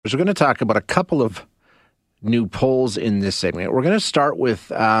We're going to talk about a couple of new polls in this segment. We're going to start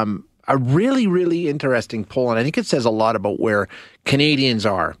with a really, really interesting poll, and I think it says a lot about where Canadians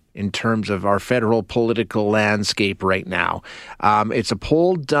are in terms of our federal political landscape right now. It's a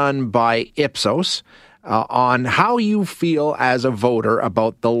poll done by Ipsos on how you feel as a voter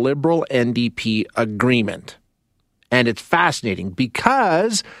about the Liberal-NDP agreement. And it's fascinating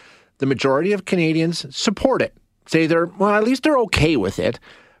because the majority of Canadians support it. Say at least they're okay with it.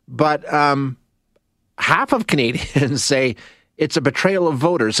 But half of Canadians say it's a betrayal of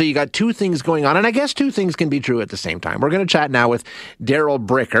voters. So you got two things going on. And I guess two things can be true at the same time. We're going to chat now with Darryl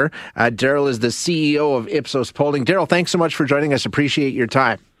Bricker. Darryl is the CEO of Ipsos Polling. Darryl, thanks so much for joining us. Appreciate your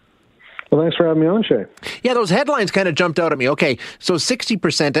time. Well, thanks for having me on, Shay. Yeah, those headlines kind of jumped out at me. Okay, so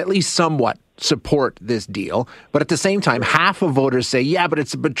 60% at least somewhat support this deal. But at the same time, half of voters say, yeah, but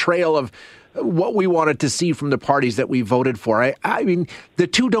it's a betrayal of what we wanted to see from the parties that we voted for. I mean, the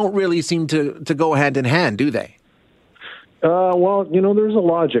two don't really seem to go hand in hand, do they? Well, there's a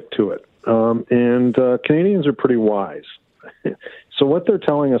logic to it. And Canadians are pretty wise. So what they're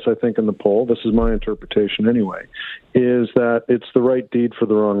telling us, I think, in the poll, this is my interpretation anyway, is that it's the right deed for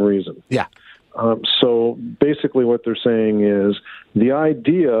the wrong reason. Yeah. So basically what they're saying is the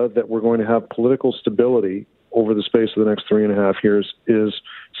idea that we're going to have political stability over the space of the next 3.5 years is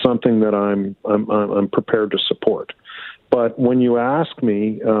something that I'm prepared to support. But when you ask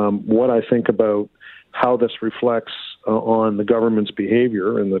me what I think about how this reflects on the government's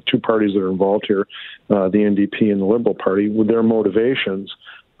behavior and the two parties that are involved here, the NDP and the Liberal Party, with their motivations,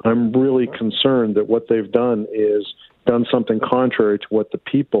 I'm really concerned that what they've done is done something contrary to what the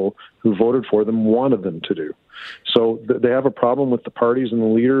people who voted for them wanted them to do. So they have a problem with the parties and the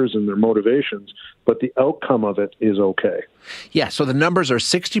leaders and their motivations, but the outcome of it is okay. Yeah, so the numbers are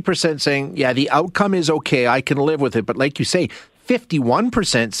 60% saying, yeah, the outcome is okay, I can live with it. But like you say,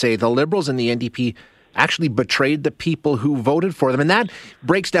 51% say the Liberals and the NDP actually betrayed the people who voted for them. And that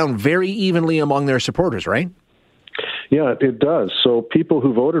breaks down very evenly among their supporters, right? Yeah, it does. So people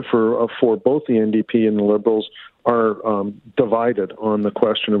who voted for both the NDP and the Liberals are divided on the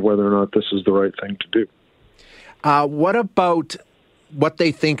question of whether or not this is the right thing to do. What about what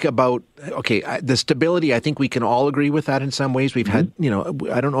they think about, the stability? I think we can all agree with that in some ways. We've had,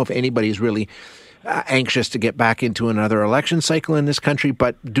 I don't know if anybody's really anxious to get back into another election cycle in this country,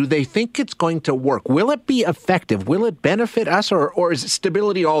 but do they think it's going to work? Will it be effective? Will it benefit us, or is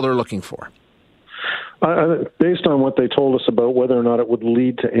stability all they're looking for? Based on what they told us about whether or not it would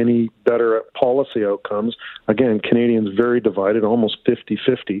lead to any better policy outcomes, again, Canadians very divided, almost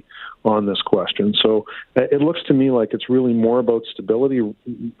 50-50 on this question. So it looks to me like it's really more about stability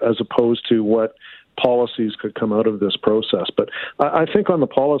as opposed to what policies could come out of this process. But I think on the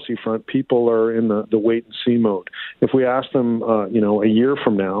policy front, people are in the wait-and-see mode. If we ask them, a year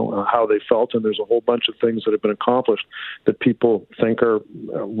from now how they felt, and there's a whole bunch of things that have been accomplished that people think are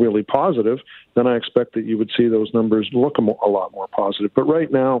really positive, then I expect that you would see those numbers look a lot more positive. But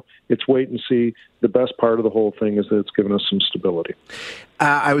right now, it's wait and see. The best part of the whole thing is that it's given us some stability.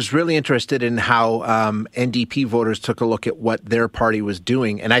 I was really interested in how NDP voters took a look at what their party was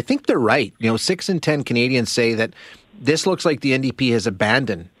doing. And I think they're right. 6 in 10 Canadians say that this looks like the NDP has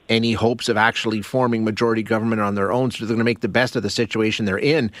abandoned any hopes of actually forming majority government on their own. So they're going to make the best of the situation they're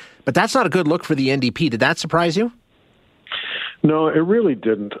in. But that's not a good look for the NDP. Did that surprise you? No, it really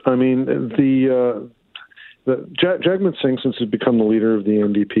didn't. I mean, Jagmeet Singh, since he's become the leader of the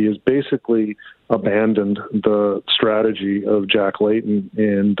NDP, has basically abandoned the strategy of Jack Layton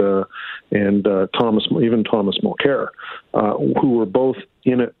and Thomas Mulcair, who were both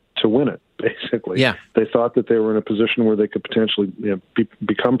in it to win it. Basically, yeah. They thought that they were in a position where they could potentially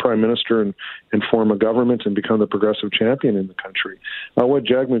become prime minister and form a government and become the progressive champion in the country. What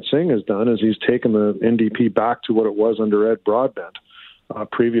Jagmeet Singh has done is he's taken the NDP back to what it was under Ed Broadbent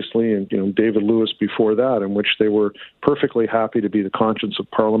previously, and David Lewis before that, in which they were perfectly happy to be the conscience of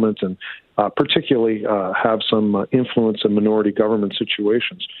Parliament and particularly have some influence in minority government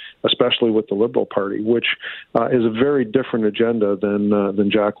situations, especially with the Liberal Party, which is a very different agenda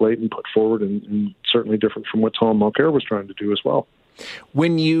than Jack Layton put forward, and certainly different from what Tom Mulcair was trying to do as well.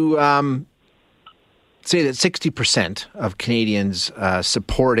 When you say that 60% of Canadians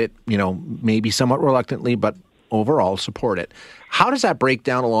support it, maybe somewhat reluctantly, but overall support it. How does that break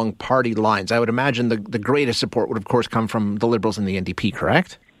down along party lines? I would imagine the greatest support would, of course, come from the Liberals and the NDP,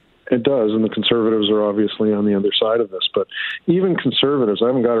 correct? It does, and the Conservatives are obviously on the other side of this. But even Conservatives, I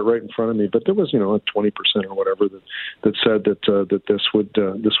haven't got it right in front of me, but there was, 20% or whatever that said that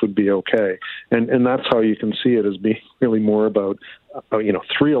this would be okay, and that's how you can see it as being really more about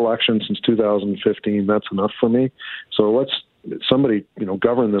 3 elections since 2015. That's enough for me. So let's somebody,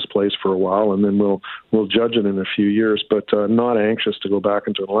 govern this place for a while, and then we'll judge it in a few years, but not anxious to go back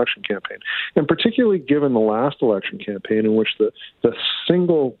into an election campaign. And particularly given the last election campaign, in which the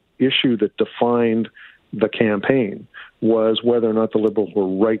single issue that defined the campaign was whether or not the Liberals were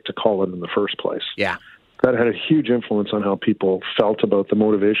right to call it in the first place. Yeah. That had a huge influence on how people felt about the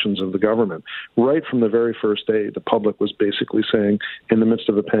motivations of the government. Right from the very first day, the public was basically saying, in the midst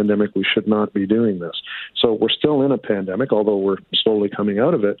of a pandemic, we should not be doing this. So we're still in a pandemic, although we're slowly coming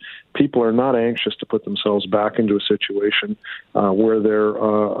out of it. People are not anxious to put themselves back into a situation where they're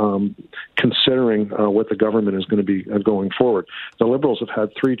considering what the government is going to be going forward. The Liberals have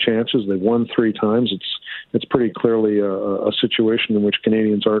had 3 chances. They've won 3 times. It's pretty clearly a situation in which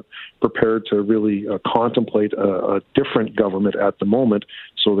Canadians aren't prepared to really contemplate a different government at the moment,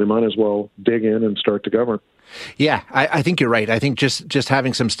 so they might as well dig in and start to govern. Yeah, I think you're right. I think just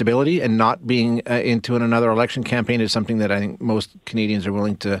having some stability and not being into another election campaign is something that I think most Canadians are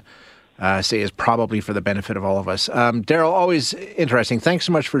willing to say is probably for the benefit of all of us. Darryl, always interesting. Thanks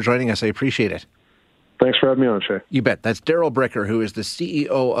so much for joining us. I appreciate it. Thanks for having me on, Shay. You bet. That's Darryl Bricker, who is the CEO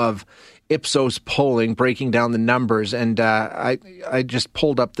of Ipsos Polling, breaking down the numbers. And I just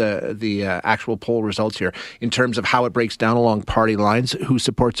pulled up the actual poll results here in terms of how it breaks down along party lines, who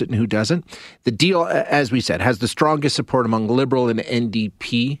supports it and who doesn't. The Deal, as we said, has the strongest support among Liberal and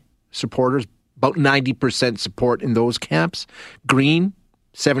NDP supporters, about 90% support in those camps. Green,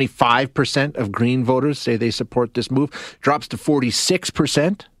 75% of Green voters say they support this move, drops to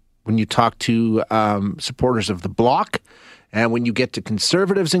 46% when you talk to supporters of the Bloc. And when you get to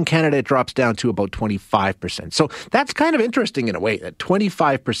Conservatives in Canada, it drops down to about 25%. So that's kind of interesting in a way, that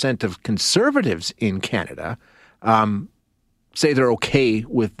 25% of Conservatives in Canada say they're okay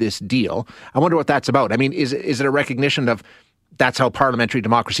with this deal. I wonder what that's about. I mean, is it a recognition of that's how parliamentary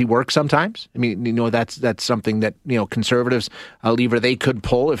democracy works sometimes? I mean, that's something that, Conservatives, a lever they could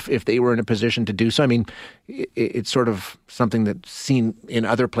pull if they were in a position to do so. I mean, it's sort of something that's seen in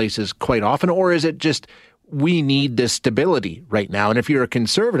other places quite often. Or is it just, we need this stability right now? And if you're a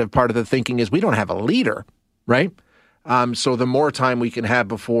Conservative, part of the thinking is we don't have a leader, right? So the more time we can have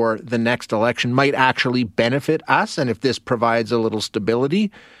before the next election might actually benefit us. And if this provides a little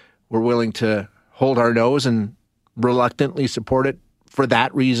stability, we're willing to hold our nose and reluctantly support it for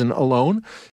that reason alone.